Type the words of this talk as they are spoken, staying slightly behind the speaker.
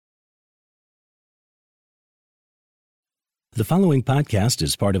The following podcast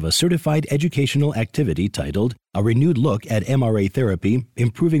is part of a certified educational activity titled A Renewed Look at MRA Therapy,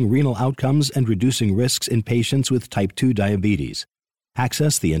 Improving Renal Outcomes and Reducing Risks in Patients with Type 2 Diabetes.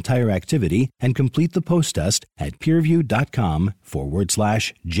 Access the entire activity and complete the post test at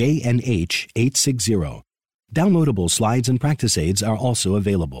peerview.com/JNH860. Downloadable slides and practice aids are also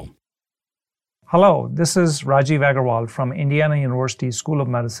available. Hello, this is Rajiv Agarwal from Indiana University School of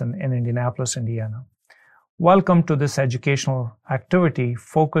Medicine in Indianapolis, Indiana. Welcome to this educational activity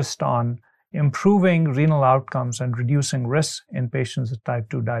focused on improving renal outcomes and reducing risks in patients with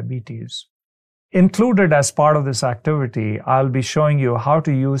type 2 diabetes. Included as part of this activity, I'll be showing you how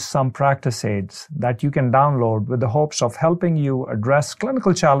to use some practice aids that you can download with the hopes of helping you address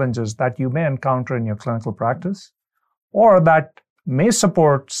clinical challenges that you may encounter in your clinical practice, or that may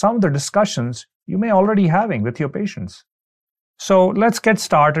support some of the discussions you may already having with your patients. So let's get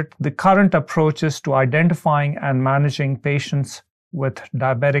started. The current approaches to identifying and managing patients with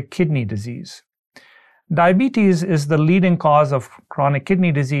diabetic kidney disease. Diabetes is the leading cause of chronic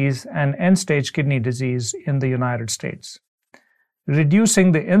kidney disease and end-stage kidney disease in the United States.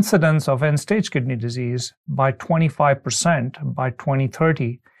 Reducing the incidence of end-stage kidney disease by 25% by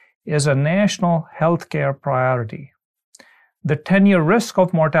 2030 is a national healthcare priority. The 10-year risk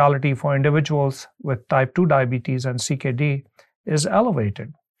of mortality for individuals with type 2 diabetes and CKD is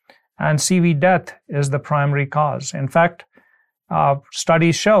elevated, and CV death is the primary cause. In fact,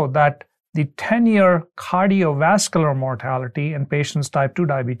 studies show that the 10-year cardiovascular mortality in patients type 2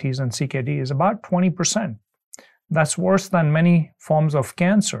 diabetes and CKD is about 20%. That's worse than many forms of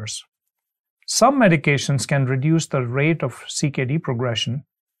cancers. Some medications can reduce the rate of CKD progression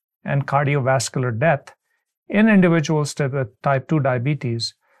and cardiovascular death in individuals with type 2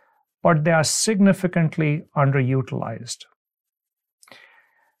 diabetes, but they are significantly underutilized.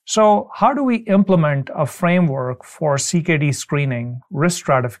 So how do we implement a framework for CKD screening, risk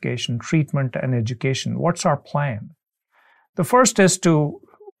stratification, treatment, and education? What's our plan? The first is to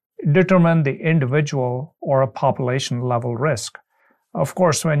determine the individual or a population level risk. Of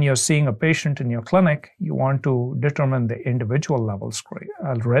course, when you're seeing a patient in your clinic, you want to determine the individual level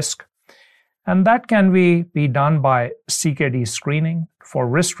risk. And that can be done by CKD screening for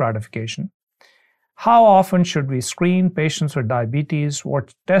risk stratification. How often should we screen patients with diabetes?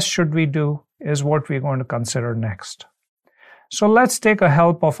 What tests should we do is what we're going to consider next. So let's take a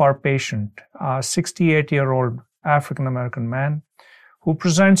help of our patient, a 68-year-old African-American man who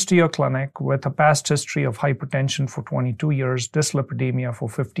presents to your clinic with a past history of hypertension for 22 years, dyslipidemia for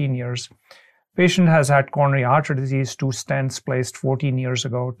 15 years. Patient has had coronary artery disease, 2 stents placed 14 years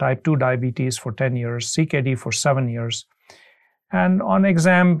ago, type 2 diabetes for 10 years, CKD for 7 years. And on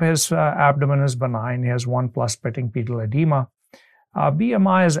exam, his abdomen is benign. He has 1+ pitting pedal edema.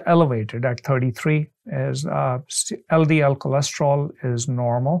 BMI is elevated at 33. His LDL cholesterol is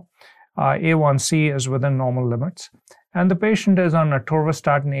normal. A1C is within normal limits. And the patient is on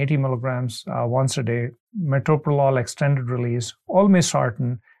atorvastatin 80 milligrams once a day, metoprolol extended release,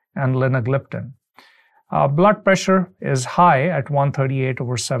 olmesartan, and linagliptin. Blood pressure is high at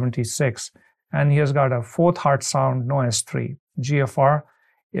 138/76, and he has got a 4th heart sound, no S3. GFR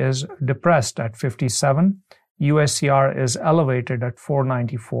is depressed at 57. USCR is elevated at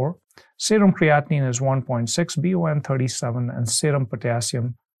 494. Serum creatinine is 1.6, BON 37, and serum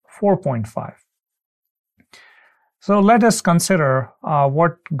potassium 4.5. So let us consider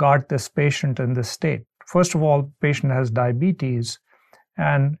what got this patient in this state. First of all, the patient has diabetes,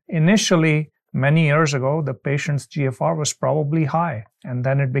 and initially, many years ago, the patient's GFR was probably high, and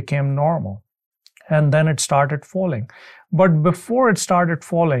then it became normal. And then it started falling. But before it started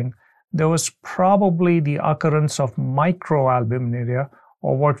falling, there was probably the occurrence of microalbuminuria,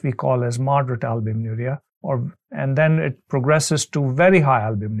 or what we call as moderate albuminuria, and then it progresses to very high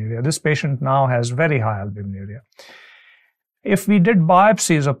albuminuria. This patient now has very high albuminuria. If we did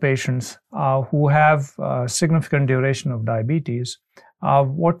biopsies of patients who have significant duration of diabetes,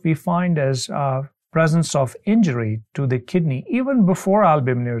 what we find is presence of injury to the kidney even before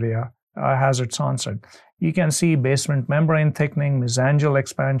albuminuria has its onset. You can see basement membrane thickening, mesangial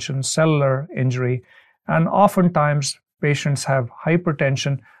expansion, cellular injury, and oftentimes patients have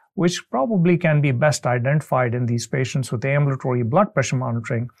hypertension, which probably can be best identified in these patients with ambulatory blood pressure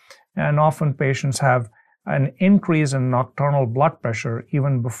monitoring. And often patients have an increase in nocturnal blood pressure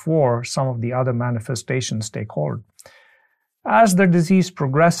even before some of the other manifestations take hold. As the disease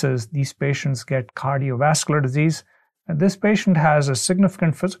progresses, these patients get cardiovascular disease. And this patient has a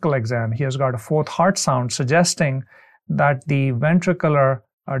significant physical exam. He has got a 4th heart sound suggesting that the ventricular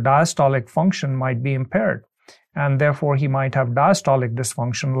diastolic function might be impaired, and therefore he might have diastolic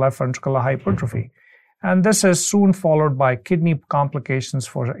dysfunction, left ventricular hypertrophy. And this is soon followed by kidney complications,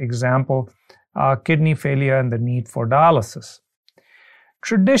 for example, kidney failure and the need for dialysis.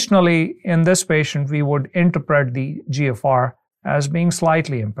 Traditionally, in this patient, we would interpret the GFR as being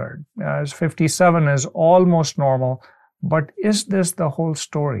slightly impaired, as 57 is almost normal, but is this the whole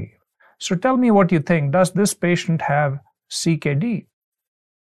story? So tell me what you think. Does this patient have CKD?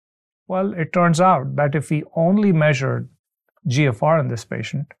 Well, it turns out that if we only measured GFR in this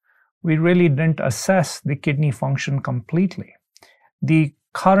patient, we really didn't assess the kidney function completely. The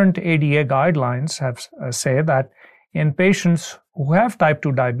current ADA guidelines say that in patients who have type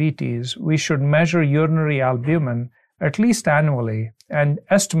 2 diabetes, we should measure urinary albumin at least annually, and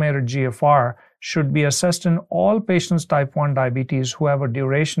estimated GFR should be assessed in all patients type 1 diabetes who have a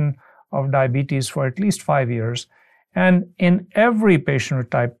duration of diabetes for at least 5 years, and in every patient with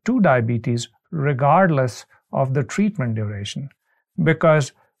type 2 diabetes, regardless of the treatment duration.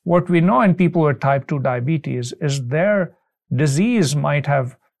 Because what we know in people with type 2 diabetes is their disease might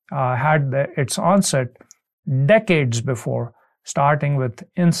have had its onset decades before, starting with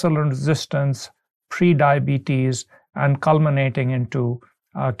insulin resistance, pre-diabetes, and culminating into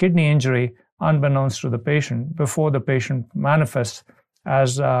kidney injury unbeknownst to the patient before the patient manifests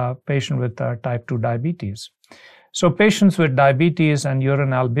as a patient with type 2 diabetes. So patients with diabetes and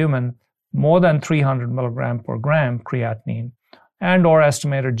urine albumin more than 300 milligram per gram creatinine and or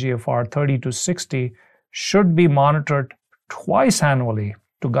estimated GFR 30 to 60 should be monitored twice annually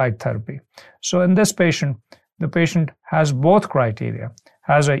to guide therapy. So in this patient, the patient has both criteria,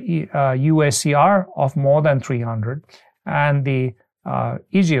 has a UACR of more than 300 and the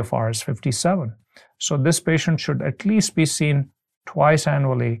eGFR is 57. So this patient should at least be seen twice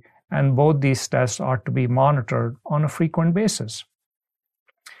annually, and both these tests are to be monitored on a frequent basis.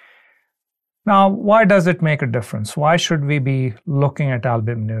 Now, why does it make a difference? Why should we be looking at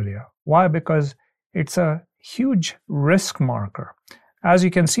albuminuria? Why? Because it's a huge risk marker. As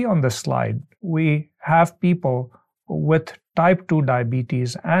you can see on this slide, we have people with type 2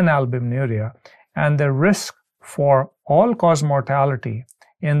 diabetes and albuminuria, and the risk for all-cause mortality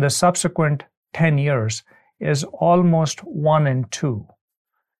in the subsequent 10 years is almost 1 in 2.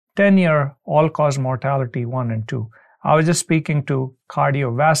 10-year all-cause mortality, 1 in 2. I was just speaking to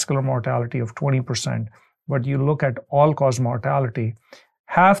cardiovascular mortality of 20%, but you look at all-cause mortality,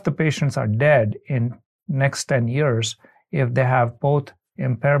 half the patients are dead in next 10 years if they have both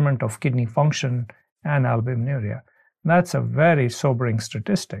impairment of kidney function and albuminuria. That's a very sobering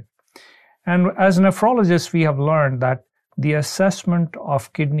statistic. And as nephrologists, we have learned that the assessment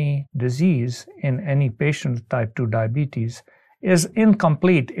of kidney disease in any patient with type 2 diabetes is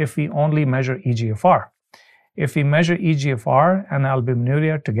incomplete if we only measure eGFR. If we measure eGFR and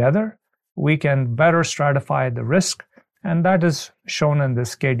albuminuria together, we can better stratify the risk, and that is shown in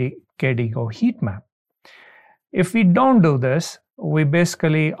this KDIGO heat map. If we don't do this, we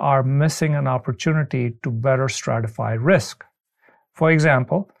basically are missing an opportunity to better stratify risk. For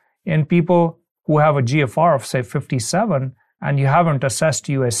example, in people who have a GFR of, say, 57, and you haven't assessed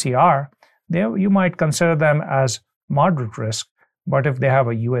UACR, you might consider them as moderate risk. But if they have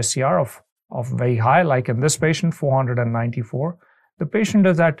a UACR of very high, like in this patient, 494, the patient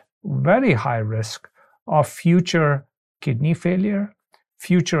is at very high risk of future kidney failure,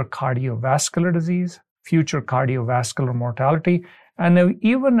 future cardiovascular disease, future cardiovascular mortality, and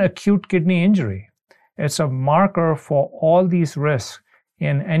even acute kidney injury. It's a marker for all these risks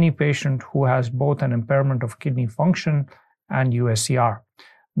in any patient who has both an impairment of kidney function and UACR.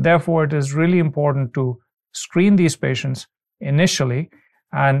 Therefore, it is really important to screen these patients initially,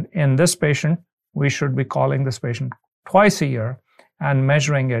 and in this patient, we should be calling this patient twice a year and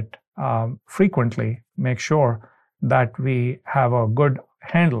measuring it frequently, make sure that we have a good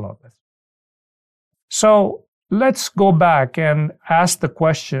handle of this. So let's go back and ask the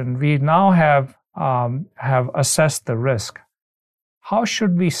question. We now have assessed the risk. How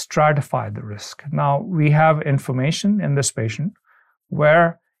should we stratify the risk? Now, we have information in this patient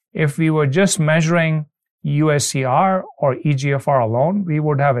where if we were just measuring UACR or eGFR alone, we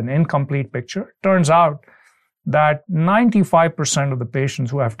would have an incomplete picture. Turns out that 95% of the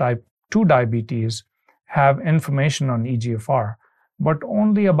patients who have type 2 diabetes have information on eGFR, but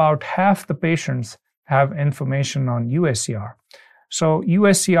only about half the patients have information on UACR. So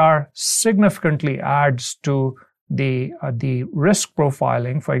UACR significantly adds to the risk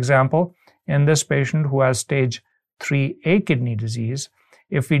profiling. For example, in this patient who has stage 3A kidney disease,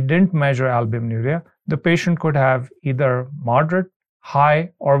 if we didn't measure albuminuria, the patient could have either moderate,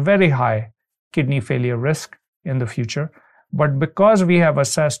 high, or very high kidney failure risk in the future. But because we have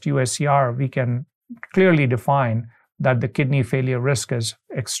assessed UACR, we can clearly define that the kidney failure risk is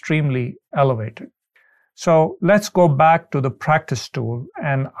extremely elevated. So let's go back to the practice tool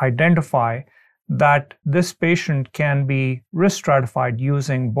and identify that this patient can be risk stratified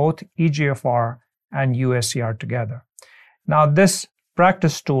using both eGFR and UACR together. Now, this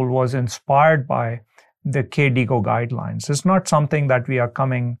practice tool was inspired by the KDIGO guidelines. It's not something that we are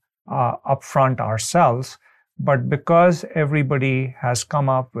coming up front ourselves, but because everybody has come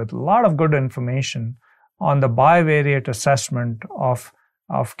up with a lot of good information on the bivariate assessment of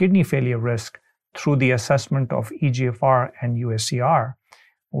kidney failure risk through the assessment of eGFR and UACR,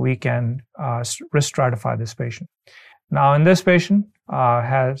 we can risk stratify this patient. Now, in this patient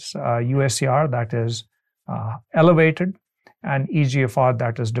has UACR that is elevated and eGFR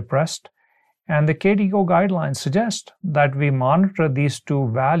that is depressed. And the KDIGO guidelines suggest that we monitor these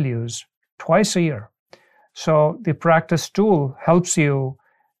two values twice a year. So the practice tool helps you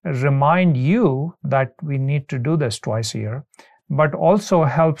remind you that we need to do this twice a year, but also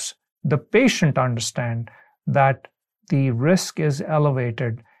helps the patient understand that the risk is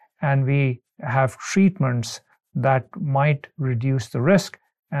elevated and we have treatments that might reduce the risk.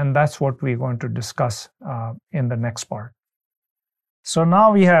 And that's what we're going to discuss in the next part. So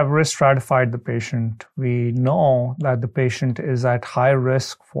now we have risk stratified the patient. We know that the patient is at high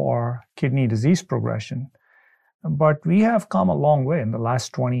risk for kidney disease progression, but we have come a long way in the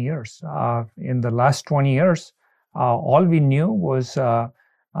last 20 years. In the last 20 years, all we knew was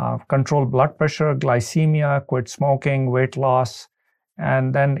control blood pressure, glycemia, quit smoking, weight loss,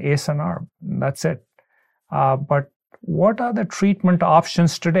 and then ACE and ARB. That's it. But what are the treatment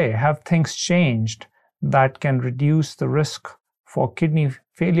options today? Have things changed that can reduce the risk for kidney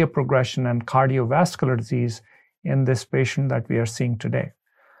failure progression and cardiovascular disease in this patient that we are seeing today?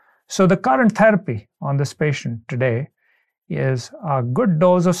 So the current therapy on this patient today is a good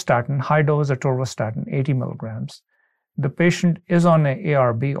dose of statin, high dose atorvastatin, 80 milligrams. The patient is on an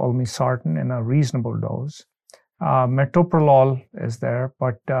ARB, olmesartan, in a reasonable dose. Metoprolol is there,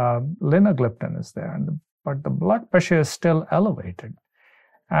 but linagliptin is there, but the blood pressure is still elevated.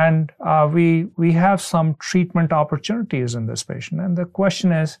 And we have some treatment opportunities in this patient. And the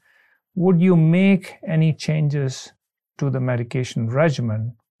question is, would you make any changes to the medication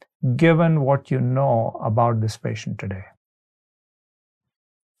regimen given what you know about this patient today?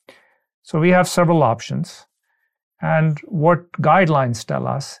 So we have several options. And what guidelines tell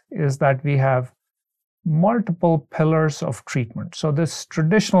us is that we have multiple pillars of treatment. So this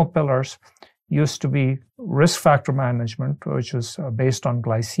traditional pillars used to be risk factor management, which was based on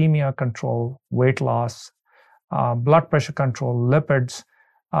glycemia control, weight loss, blood pressure control, lipids,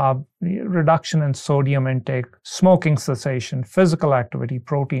 reduction in sodium intake, smoking cessation, physical activity,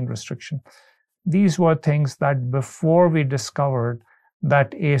 protein restriction. These were things that before we discovered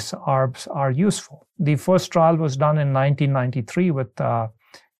that ACE-ARBs are useful. The first trial was done in 1993 with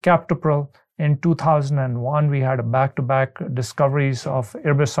captopril. In 2001, we had a back-to-back discoveries of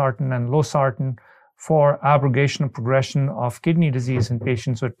irbesartan and losartan for abrogation of progression of kidney disease in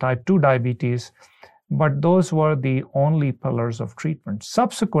patients with type 2 diabetes. But those were the only pillars of treatment.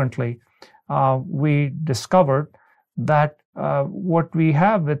 Subsequently, we discovered that what we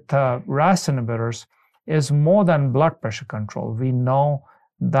have with RAS inhibitors is more than blood pressure control. We know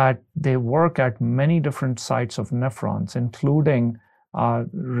that they work at many different sites of nephrons, including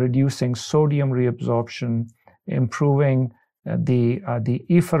reducing sodium reabsorption, improving the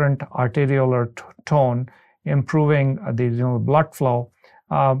efferent arteriolar tone, improving the blood flow.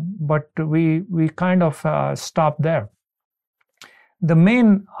 But we kind of stopped there. The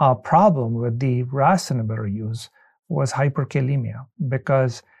main problem with the RAS inhibitor use was hyperkalemia,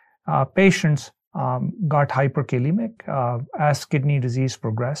 because patients got hyperkalemic as kidney disease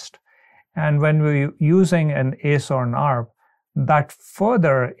progressed. And when we were using an ACE or an ARB, that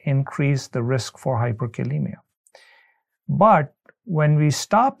further increased the risk for hyperkalemia. But when we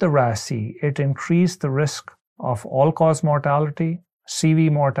stopped the RAS-C, it increased the risk of all-cause mortality,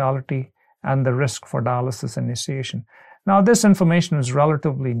 CV mortality, and the risk for dialysis initiation. Now, this information is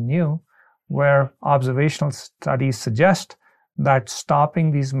relatively new, where observational studies suggest that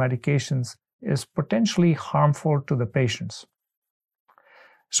stopping these medications is potentially harmful to the patients.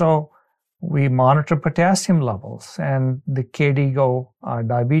 So we monitor potassium levels, and the KDIGO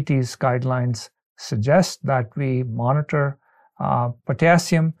diabetes guidelines suggest that we monitor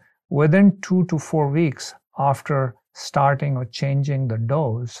potassium within 2 to 4 weeks after starting or changing the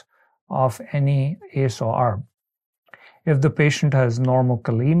dose of any ACE or ARB. If the patient has normal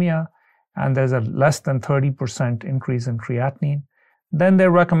kalemia and there's a less than 30% increase in creatinine, then they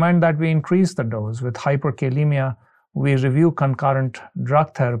recommend that we increase the dose. With hyperkalemia, we review concurrent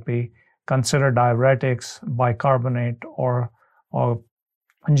drug therapy, consider diuretics, bicarbonate, or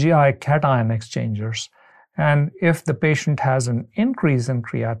GI cation exchangers. And if the patient has an increase in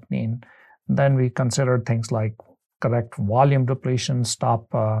creatinine, then we consider things like correct volume depletion, stop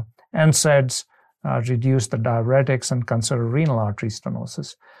NSAIDs, reduce the diuretics, and consider renal artery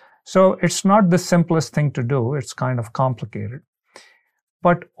stenosis. So it's not the simplest thing to do. It's kind of complicated.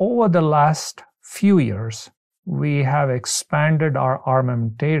 But over the last few years, we have expanded our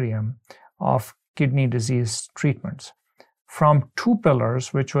armamentarium of kidney disease treatments from 2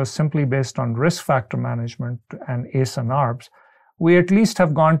 pillars, which was simply based on risk factor management and ACE and ARBs. We at least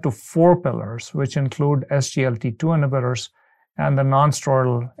have gone to 4 pillars, which include SGLT2 inhibitors and the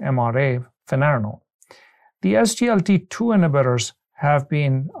non-steroidal MRA, finerenone. The SGLT2 inhibitors have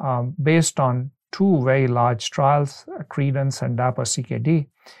been based on 2 very large trials, Credence and DAPA-CKD,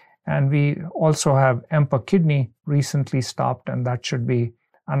 and we also have EMPA-Kidney recently stopped, and that should be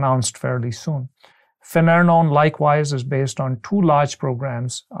announced fairly soon. Finerenone, likewise, is based on 2 large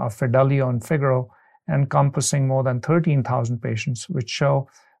programs, Fidelio and Figaro, encompassing more than 13,000 patients, which show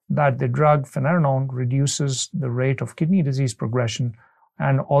that the drug finerenone reduces the rate of kidney disease progression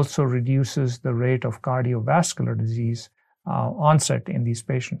and also reduces the rate of cardiovascular disease onset in these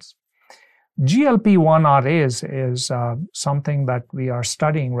patients. GLP-1 RAs is something that we are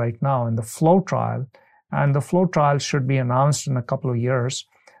studying right now in the FLOW trial, and the FLOW trial should be announced in a couple of years.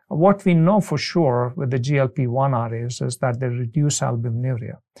 What we know for sure with the GLP-1 RAs is that they reduce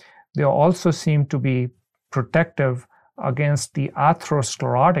albuminuria. They also seem to be protective against the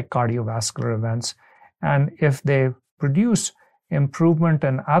atherosclerotic cardiovascular events, and if they produce improvement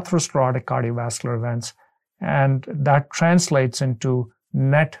in atherosclerotic cardiovascular events, and that translates into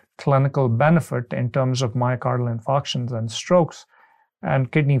net clinical benefit in terms of myocardial infarctions and strokes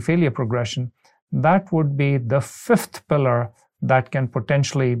and kidney failure progression, that would be the 5th pillar that can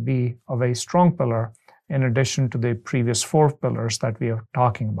potentially be a very strong pillar in addition to the previous 4 pillars that we are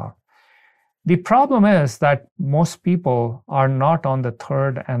talking about. The problem is that most people are not on the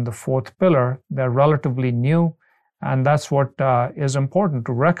 3rd and the 4th pillar. They're relatively new, and that's what is important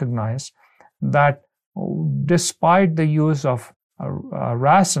to recognize, that despite the use of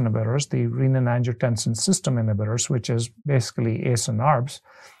RAS inhibitors, the renin-angiotensin system inhibitors, which is basically ACE and ARBs,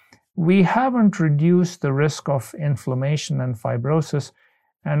 we haven't reduced the risk of inflammation and fibrosis.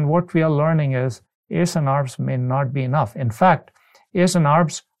 And what we are learning is ACE and ARBs may not be enough. In fact, ACE and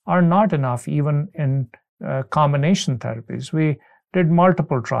ARBs are not enough even in combination therapies. We did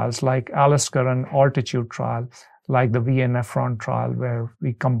multiple trials like ALISCA and Altitude trial, like the VA-Nephron trial, where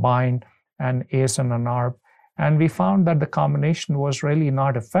we combined an ACE and an ARB, and we found that the combination was really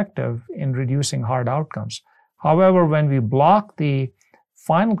not effective in reducing hard outcomes. However, when we block the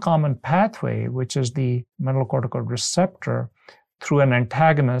final common pathway, which is the mineralocorticoid receptor, through an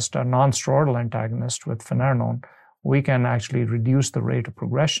antagonist, a non-steroidal antagonist with finerenone, we can actually reduce the rate of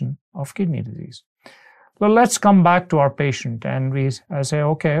progression of kidney disease. Well, let's come back to our patient, and we say,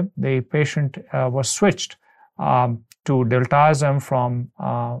 okay, the patient was switched to diltiazem from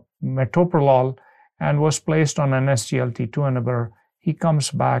metoprolol and was placed on an SGLT2 inhibitor. He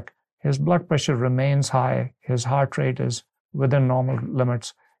comes back, his blood pressure remains high, his heart rate is within normal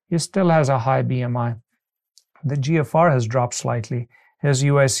limits, he still has a high BMI. The GFR has dropped slightly, his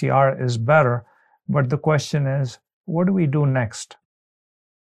UACR is better, but the question is, what do we do next?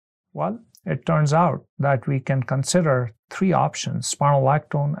 Well, it turns out that we can consider 3 options: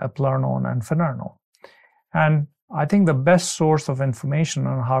 spironolactone, eplerenone, and finerenone. And I think the best source of information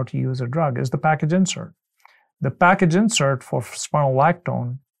on how to use a drug is the package insert. The package insert for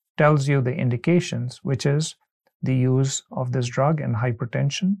spironolactone tells you the indications, which is the use of this drug in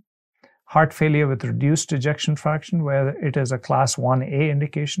hypertension, heart failure with reduced ejection fraction, where it is a class 1A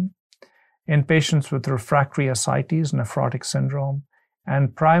indication, in patients with refractory ascites, nephrotic syndrome,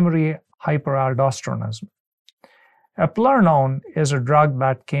 and primary hyperaldosteronism. Eplerenone is a drug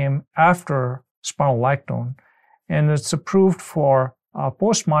that came after spironolactone, and it's approved for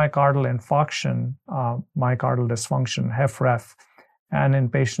post-myocardial infarction, myocardial dysfunction, HFrEF, and in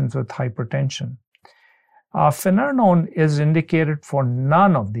patients with hypertension. Finerenone is indicated for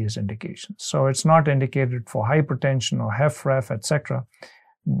none of these indications. So it's not indicated for hypertension or HFrEF, etc.,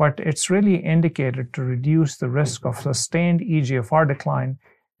 but it's really indicated to reduce the risk of sustained eGFR decline,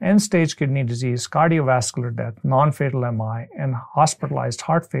 end-stage kidney disease, cardiovascular death, non-fatal MI, and hospitalized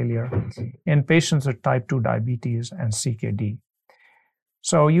heart failure in patients with type 2 diabetes and CKD.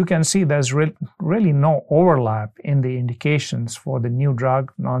 So you can see there's really no overlap in the indications for the new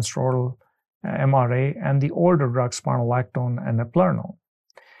drug, non-steroidal MRA, and the older drugs, spironolactone and eplerenone.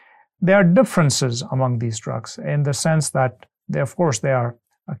 There are differences among these drugs in the sense that, they are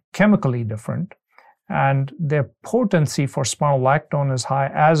chemically different, And their potency for spironolactone is high,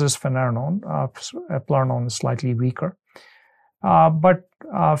 as is finerenone. Eplerenone is slightly weaker. But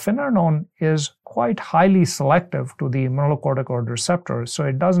finerenone is quite highly selective to the mineralocorticoid receptor, so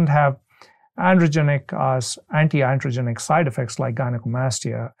it doesn't have anti-androgenic side effects like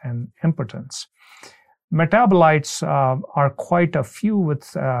gynecomastia and impotence. Metabolites are quite a few with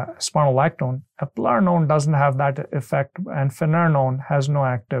spironolactone. Eplerenone doesn't have that effect, and finerenone has no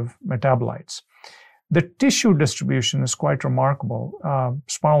active metabolites. The tissue distribution is quite remarkable.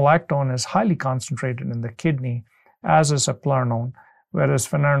 Spironolactone is highly concentrated in the kidney, as is eplerenone, whereas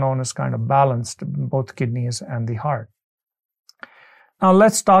finerenone is kind of balanced in both kidneys and the heart. Now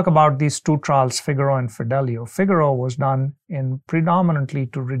let's talk about these two trials, Figaro and Fidelio. Figaro was done predominantly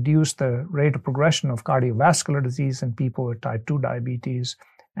to reduce the rate of progression of cardiovascular disease in people with type 2 diabetes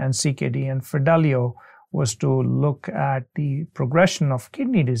and CKD, and Fidelio was to look at the progression of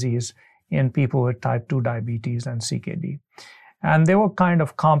kidney disease in people with type 2 diabetes and CKD. And they were kind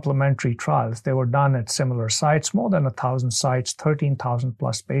of complementary trials. They were done at similar sites, more than 1,000 sites, 13,000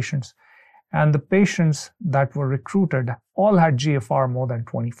 plus patients. And the patients that were recruited all had GFR more than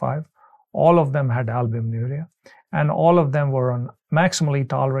 25. All of them had albuminuria, and all of them were on maximally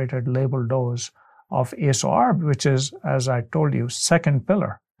tolerated labeled dose of ACE-ARB, which is, as I told you, second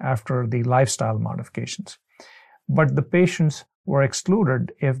pillar after the lifestyle modifications. But the patients were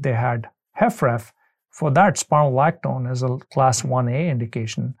excluded if they had HFrEF. For that, spironolactone is a class 1A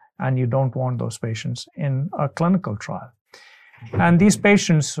indication, and you don't want those patients in a clinical trial. And these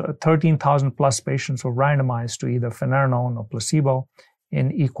patients, 13,000 plus patients, were randomized to either finerenone or placebo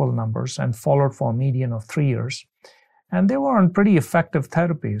in equal numbers and followed for a median of 3 years. And they were on pretty effective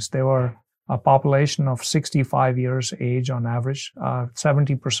therapies. They were a population of 65 years age on average.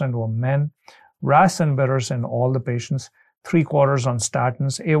 70% were men. RAS inhibitors in all the patients, 3/4 on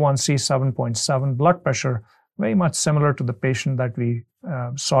statins, A1C 7.7, blood pressure very much similar to the patient that we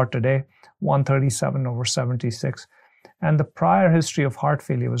saw today, 137/76. And the prior history of heart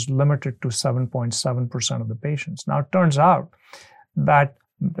failure was limited to 7.7% of the patients. Now, it turns out that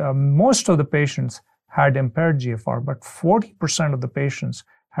most of the patients had impaired GFR, but 40% of the patients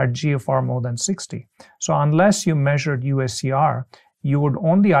had GFR more than 60. So unless you measured UACR, you would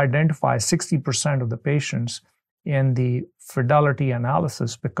only identify 60% of the patients in the fidelity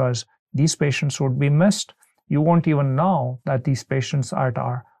analysis because these patients would be missed. You won't even know that these patients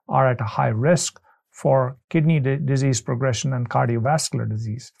are at a high risk for kidney disease progression and cardiovascular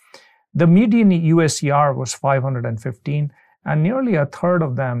disease. The median UACR was 515, and nearly a third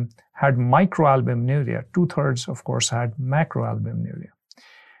of them had microalbuminuria. 2/3, of course, had macroalbuminuria.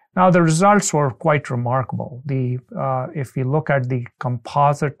 Now, the results were quite remarkable. If you look at the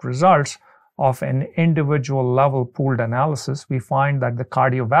composite results of an individual level pooled analysis, we find that the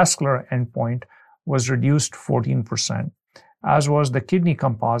cardiovascular endpoint was reduced 14%, as was the kidney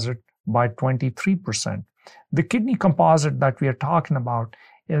composite by 23%. The kidney composite that we are talking about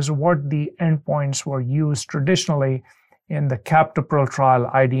is what the endpoints were used traditionally in the captopril trial,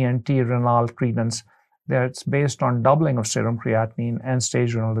 IDNT, renal credence. That's based on doubling of serum creatinine,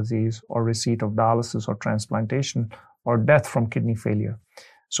 end-stage renal disease, or receipt of dialysis or transplantation, or death from kidney failure.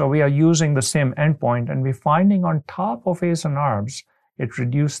 So we are using the same endpoint, and we're finding on top of ACE and ARBs, it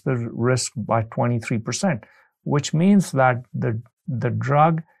reduced the risk by 23%, which means that the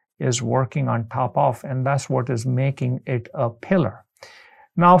drug is working on top of, and that's what is making it a pillar.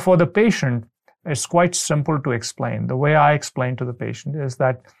 Now, for the patient, it's quite simple to explain. The way I explain to the patient is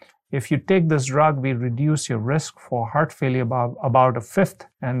that if you take this drug, we reduce your risk for heart failure by about a fifth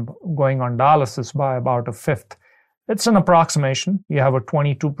and going on dialysis by about a fifth. It's an approximation. You have a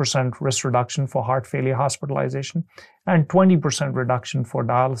 22% risk reduction for heart failure hospitalization and 20% reduction for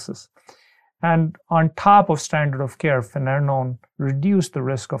dialysis. And on top of standard of care, finerenone reduced the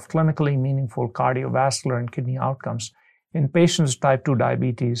risk of clinically meaningful cardiovascular and kidney outcomes in patients with type 2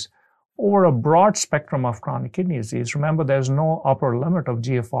 diabetes over a broad spectrum of chronic kidney disease. Remember, there's no upper limit of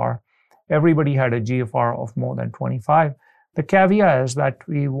GFR. Everybody had a GFR of more than 25. The caveat is that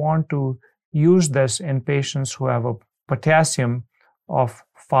we want to use this in patients who have a potassium of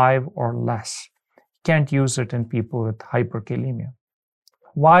 5 or less. Can't use it in people with hyperkalemia.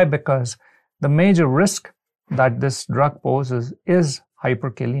 Why? Because the major risk that this drug poses is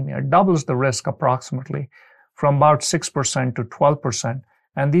hyperkalemia. It doubles the risk approximately from about 6% to 12%.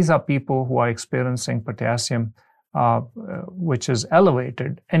 And these are people who are experiencing potassium, which is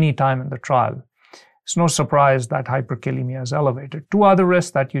elevated anytime in the trial. It's no surprise that hyperkalemia is elevated. Two other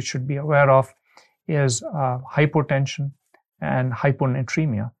risks that you should be aware of is hypotension and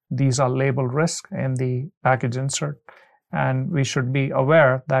hyponatremia. These are labeled risks in the package insert. And we should be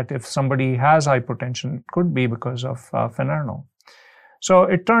aware that if somebody has hypertension, it could be because of finerenone. So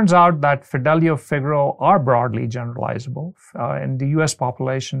it turns out that Fidelio, Figaro are broadly generalizable. In the US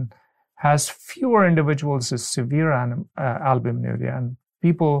population has fewer individuals with severe albuminuria, and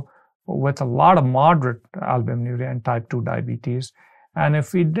people with a lot of moderate albuminuria and type 2 diabetes. And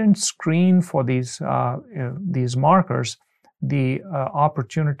if we didn't screen for these markers, the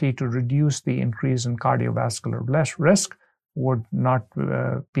opportunity to reduce the increase in cardiovascular risk would not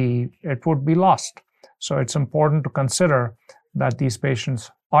it would be lost. So it's important to consider that these patients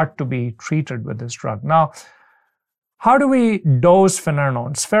ought to be treated with this drug. Now, how do we dose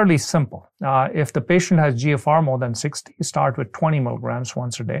finerenone? It's fairly simple. If the patient has GFR more than 60, start with 20 milligrams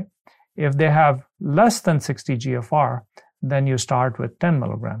once a day. If they have less than 60 GFR, then you start with 10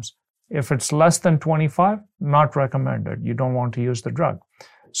 milligrams. If it's less than 25, not recommended. You don't want to use the drug.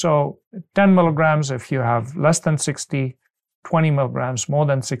 So 10 milligrams if you have less than 60, 20 milligrams more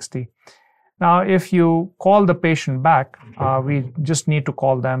than 60. Now, if you call the patient back, we just need to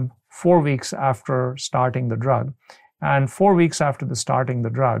call them 4 weeks after starting the drug. And 4 weeks after the starting the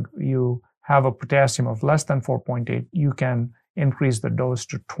drug, you have a potassium of less than 4.8, you can increase the dose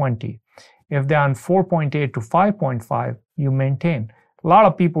to 20. If they're on 4.8 to 5.5, you maintain. A lot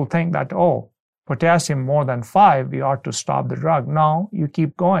of people think that, potassium more than 5, we ought to stop the drug. No, you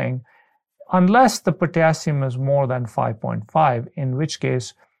keep going unless the potassium is more than 5.5, in which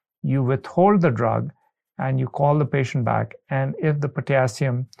case you withhold the drug and you call the patient back. And if the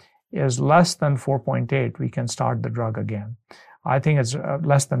potassium is less than 4.8, we can start the drug again. I think it's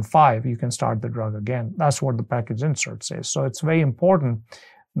less than 5, you can start the drug again. That's what the package insert says. So it's very important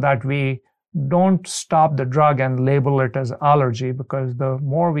that we don't stop the drug and label it as allergy, because the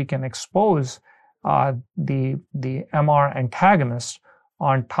more we can expose the MR antagonist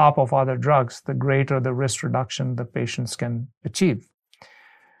on top of other drugs, the greater the risk reduction the patients can achieve.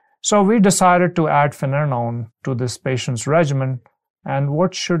 So we decided to add finerenone to this patient's regimen. And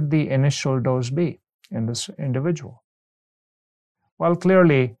what should the initial dose be in this individual? Well,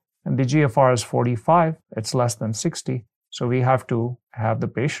 clearly, the GFR is 45, it's less than 60, so we have to have the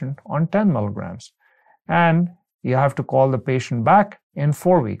patient on 10 milligrams. And you have to call the patient back in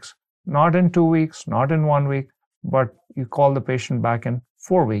 4 weeks, not in 2 weeks, not in 1 week, but you call the patient back in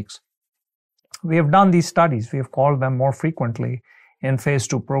 4 weeks. We have done these studies, we have called them more frequently in phase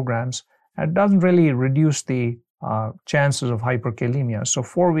 2 programs. It doesn't really reduce the chances of hyperkalemia, so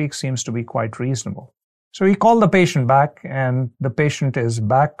 4 weeks seems to be quite reasonable. So we call the patient back, and the patient is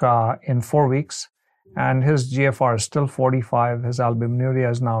back in 4 weeks, and his GFR is still 45. His albuminuria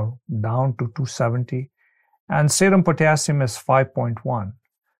is now down to 270, and serum potassium is 5.1.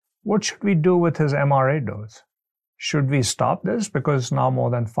 What should we do with his MRA dose? Should we stop this because it's now more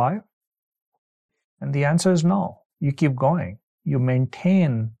than 5? And the answer is no. You keep going. You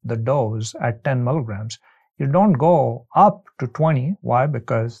maintain the dose at 10 milligrams. You don't go up to 20. Why?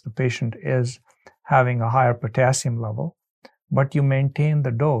 Because the patient is having a higher potassium level, but you maintain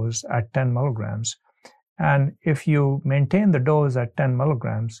the dose at 10 milligrams. And if you maintain the dose at 10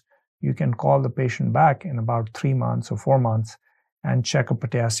 milligrams, you can call the patient back in about 3 months or 4 months and check a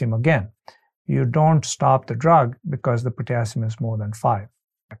potassium again. You don't stop the drug because the potassium is more than 5.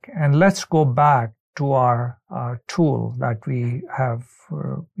 And let's go back to our tool that we have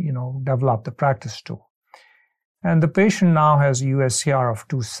developed, the practice tool. And the patient now has USCR of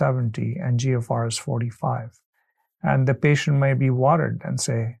 270 and GFR is 45. And the patient may be worried and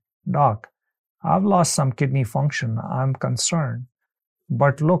say, "Doc, I've lost some kidney function. I'm concerned.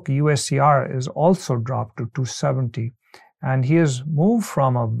 But look, USCR is also dropped to 270. And he has moved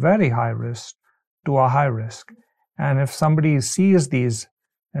from a very high risk to a high risk." And if somebody sees these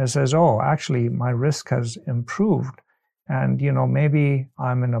and says, "Oh, actually, my risk has improved. And, maybe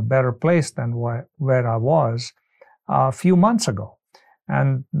I'm in a better place than where I was a few months ago."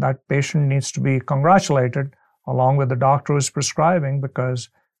 And that patient needs to be congratulated along with the doctor who's prescribing, because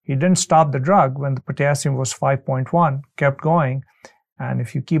he didn't stop the drug when the potassium was 5.1, kept going. And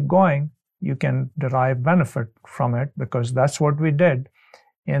if you keep going, you can derive benefit from it, because that's what we did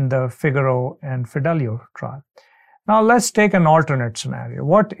in the Figaro and Fidelio trial. Now let's take an alternate scenario.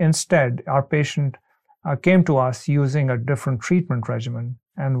 What instead, our patient came to us using a different treatment regimen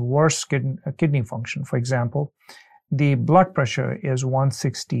and worse kidney function. For example, the blood pressure is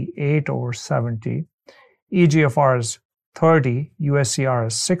 168/70, eGFR is 30, USCR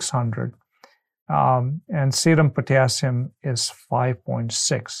is 600, and serum potassium is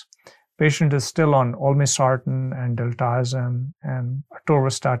 5.6. Patient is still on olmesartan and diltiazem and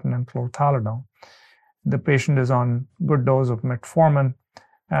atorvastatin and chlorthalidone. The patient is on good dose of metformin,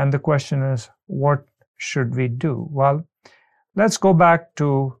 and the question is, what should we do? Well, Let's go back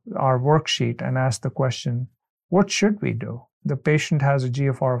to our worksheet and ask the question, what should we do? The patient has a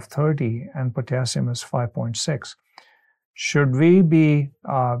GFR of 30 and potassium is 5.6. Should we be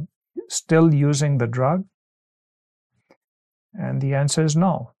still using the drug? And the answer is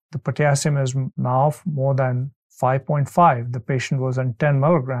no. The potassium is now more than 5.5. The patient was on 10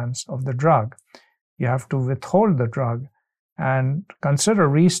 milligrams of the drug. You have to withhold the drug and consider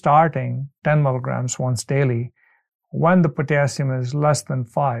restarting 10 milligrams once daily when the potassium is less than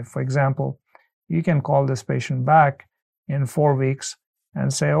 5. For example, you can call this patient back in 4 weeks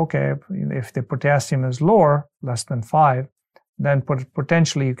and say, okay, if the potassium is lower, less than 5, then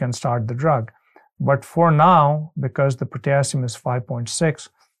potentially you can start the drug. But for now, because the potassium is 5.6,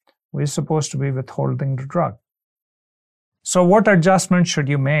 we're supposed to be withholding the drug. So what adjustments should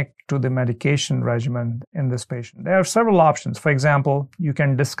you make to the medication regimen in this patient? There are several options. For example, you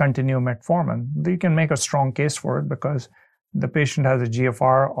can discontinue metformin. You can make a strong case for it because the patient has a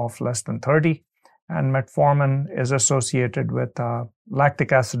GFR of less than 30, and metformin is associated with lactic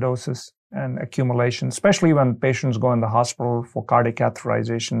acidosis and accumulation, especially when patients go in the hospital for cardiac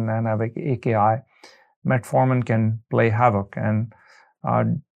catheterization and have AKI. Metformin can play havoc, and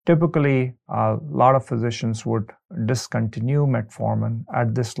typically a lot of physicians would discontinue metformin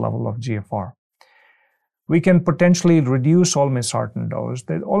at this level of GFR. We can potentially reduce olmesartan dose.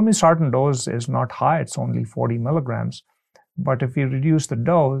 The olmesartan dose is not high, it's only 40 milligrams. But if you reduce the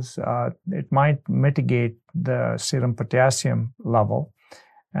dose, it might mitigate the serum potassium level.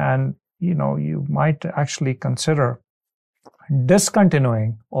 And you might actually consider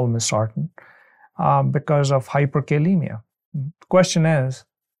discontinuing olmesartan because of hyperkalemia. The question is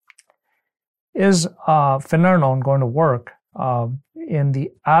finerenone going to work in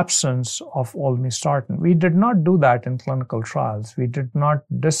the absence of olmesartan? We did not do that in clinical trials. We did not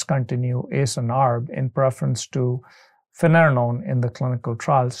discontinue ACE and ARB in preference to finerenone in the clinical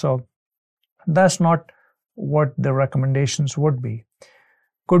trial. So that's not what the recommendations would be.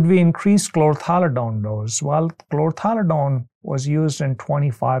 Could we increase chlorthalidone dose? Well, chlorthalidone was used in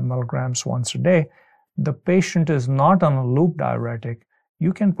 25 milligrams once a day. The patient is not on a loop diuretic.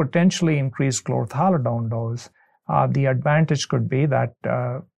 You can potentially increase chlorthalidone dose. The advantage could be that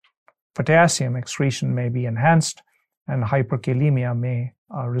potassium excretion may be enhanced and hyperkalemia may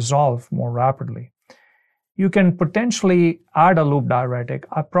resolve more rapidly. You can potentially add a loop diuretic.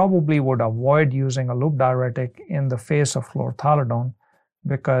 I probably would avoid using a loop diuretic in the face of chlorthalidone,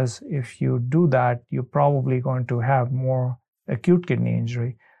 because if you do that, you're probably going to have more acute kidney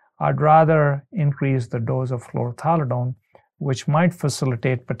injury. I'd rather increase the dose of chlorthalidone, which might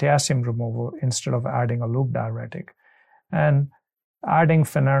facilitate potassium removal instead of adding a loop diuretic. And adding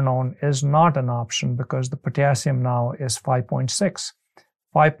finerenone is not an option because the potassium now is 5.6.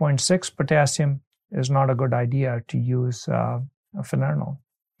 5.6 potassium is not a good idea to use finerenone.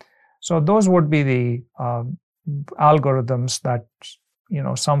 So those would be the algorithms that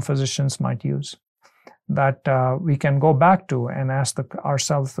some physicians might use, that we can go back to and ask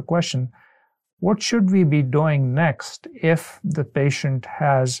ourselves the question, what should we be doing next if the patient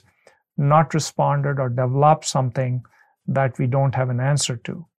has not responded or developed something that we don't have an answer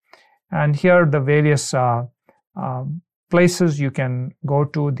to? And here are the various places you can go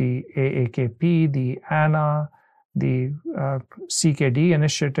to: the AAKP, the ANA, the CKD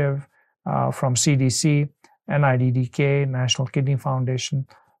initiative from CDC, NIDDK, National Kidney Foundation.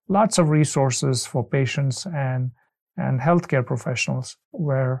 Lots of resources for patients and healthcare professionals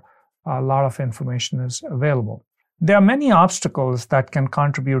where a lot of information is available. There are many obstacles that can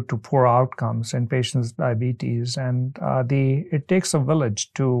contribute to poor outcomes in patients with diabetes, and it takes a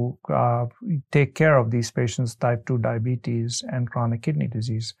village to take care of these patients with type 2 diabetes and chronic kidney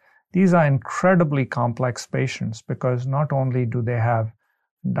disease. These are incredibly complex patients because not only do they have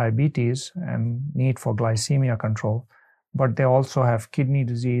diabetes and need for glycemia control, but they also have kidney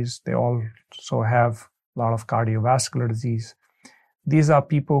disease. They also have a lot of cardiovascular disease. These are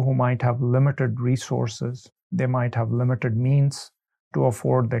people who might have limited resources. They might have limited means to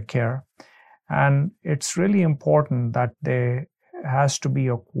afford their care. And it's really important that there has to be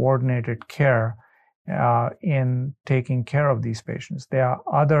a coordinated care in taking care of these patients. There are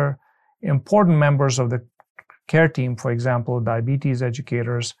other important members of the care team, for example, diabetes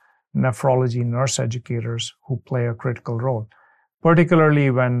educators, nephrology nurse educators, who play a critical role. Particularly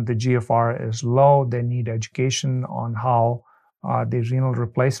when the GFR is low, they need education on how the renal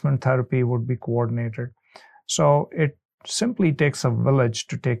replacement therapy would be coordinated. So it simply takes a village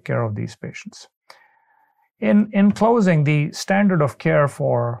to take care of these patients. In closing, the standard of care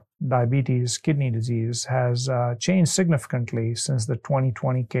for diabetes, kidney disease has changed significantly since the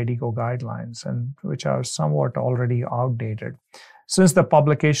 2020 KDIGO guidelines, and which are somewhat already outdated. Since the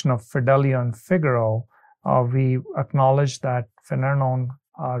publication of Fidelio and Figaro, we acknowledge that finerenone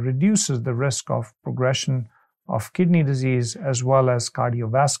reduces the risk of progression of kidney disease as well as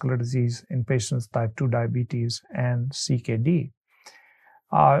cardiovascular disease in patients with type 2 diabetes and CKD.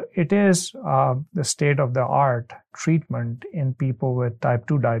 It is the state-of-the-art treatment in people with type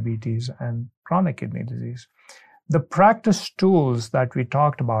 2 diabetes and chronic kidney disease. The practice tools that we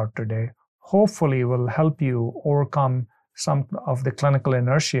talked about today hopefully will help you overcome some of the clinical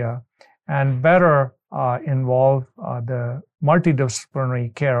inertia and better involve the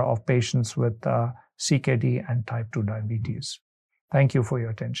multidisciplinary care of patients with CKD and type 2 diabetes. Thank you for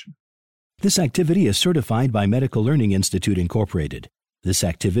your attention. This activity is certified by Medical Learning Institute, Incorporated. This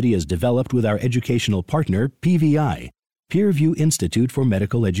activity is developed with our educational partner, PVI, Peerview Institute for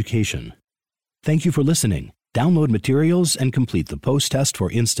Medical Education. Thank you for listening. Download materials and complete the post-test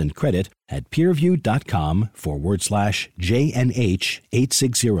for instant credit at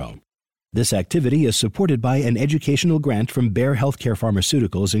peerview.com/JNH860. This activity is supported by an educational grant from Bayer Healthcare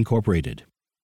Pharmaceuticals, Incorporated.